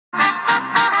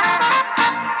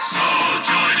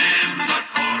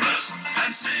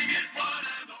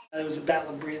the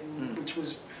Battle of Britain, which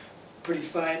was pretty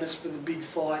famous for the big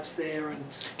fights there. And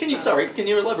can you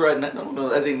elaborate on that?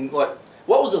 As in, like,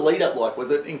 what was the lead up like?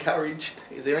 Was it encouraged?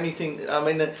 Is there anything? I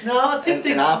mean, no, I think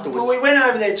and afterwards. Well, we went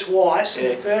over there twice. In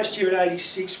the first year in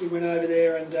 '86, we went over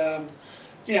there, and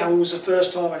you know, it was the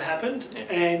first time it happened,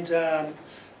 and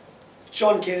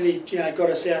John Kennedy, you know, got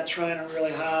us out training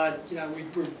really hard. You know, we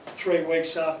were 3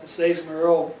 weeks after the season, we were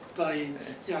all bloody,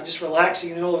 you know, just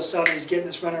relaxing, and all of a sudden he's getting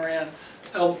us run around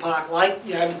Albert Park Lake,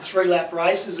 you know, having 3-lap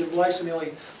races of blokes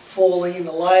nearly falling in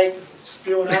the lake,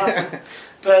 spewing up.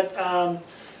 But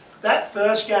that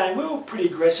first game, we were pretty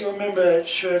aggressive. I remember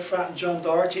Shirt Front and John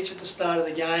Dorotich at the start of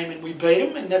the game, and we beat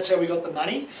them, and that's how we got the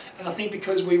money. And I think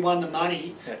because we won the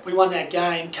money, we won that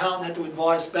game, Carlton had to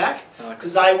invite us back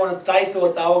because they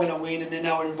thought they were going to win, and then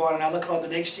they would invite another club the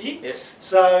next year.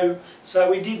 So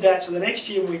we did that. So the next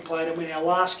year when we played them, in our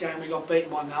last game, we got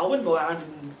beaten by Melbourne by 100.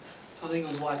 I think it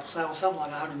was like something like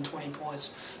 120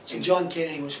 points. So John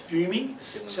Kennedy was fuming.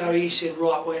 So he said,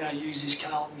 right, we're going to use this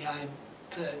Carlton game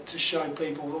to show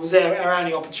people. It was our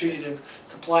only opportunity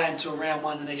to play until round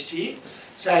 1 the next year.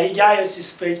 So he gave us this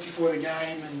speech before the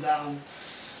game, and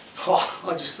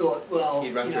I just thought, well,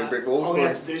 you know, I'm going to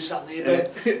have to do something here.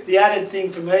 But the added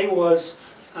thing for me was,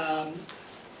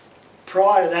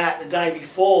 prior to that, the day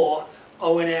before, I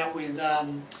went out with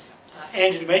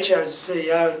Andrew Demetrio, as the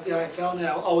CEO of the AFL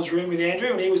now. I was rooming with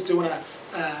Andrew, and he was doing a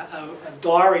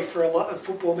diary for a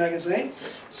football magazine.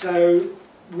 So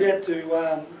we had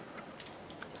to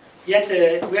we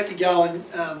had to go and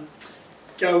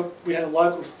we had a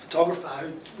local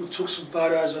photographer who took some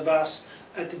photos of us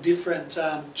at the different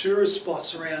tourist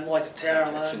spots around, like the Tower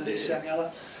of London and this and the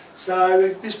other. So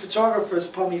this photographer's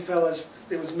pommy fellas,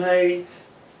 there was me,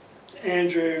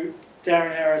 Andrew,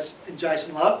 Darren Harris and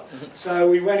Jason Love. So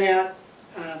we went out,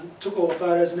 took all the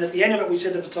photos, and at the end of it we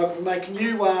said to the photographer, mate,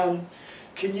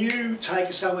 can you take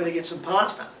us somewhere to get some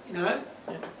pasta, you know,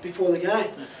 before the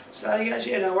game? So he goes,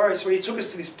 yeah, no worries. So he took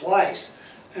us to this place,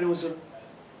 and it was a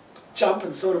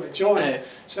jumping sort of a joint.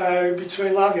 So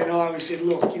between Lovey and I, we said,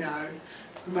 look, you know,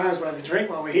 we may as well have a drink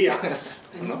while we're here.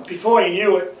 And before he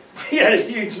knew it, we had a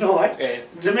huge night.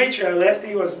 Demetrio left,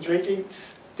 he wasn't drinking.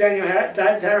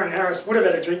 Darren Harris would have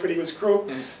had a drink, but he was crook.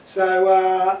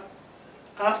 So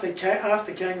after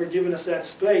Kangaroo had given us that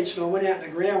speech, and I went out in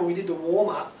the ground when we did the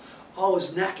warm-up, I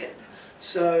was knackered.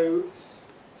 So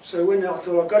when I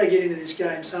thought, I've got to get into this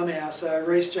game somehow, so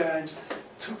Reece Jones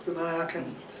took the mark,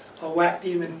 and I whacked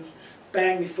him, and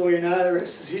bang, before you know, the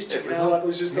rest is history. You know, like it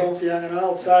was just on for young and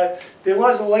old. So there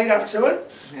was a lead up to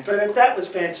it, but that was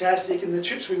fantastic, and the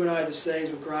trips we went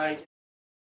overseas were great.